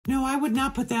No, I would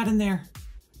not put that in there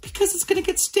because it's going to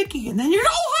get sticky. And then you're,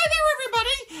 oh, hi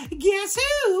there, everybody. Guess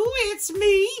who? It's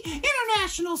me,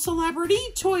 international celebrity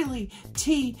Toiley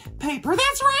Tea Paper.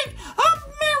 That's right,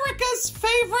 America's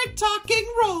favorite talking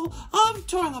roll of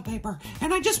toilet paper.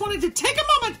 And I just wanted to take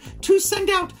a moment to send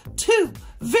out two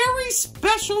very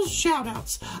special shout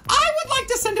outs. I would like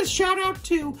to send a shout out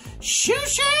to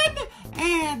xiuchen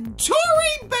and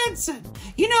Tori Benson.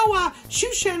 You know,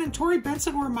 xiuchen and Tori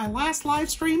Benson were in my last live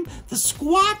stream, The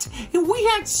Squat, and we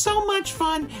had so much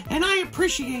fun, and I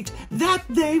appreciate that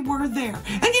they were there.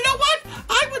 And you know what?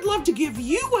 I would love to give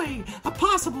you a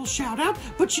possible shout out,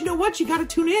 but you know what? You got to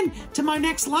tune in to my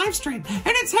next live stream, and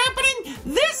it's happening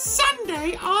this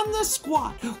Sunday on The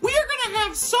Squat. We are going to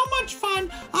have so much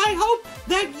fun. I hope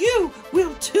that you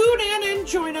will tune in and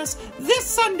join us this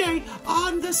Sunday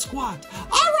on The Squat. All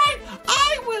right,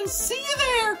 I will see you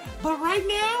there, but right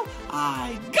now,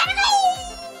 I gotta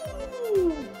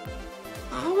go!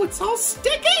 Oh, it's all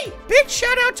sticky! Big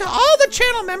shout out to all the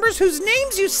channel members whose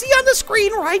names you see on the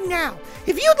screen right now.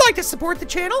 If you'd like to support the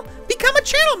channel, become a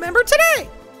channel member today.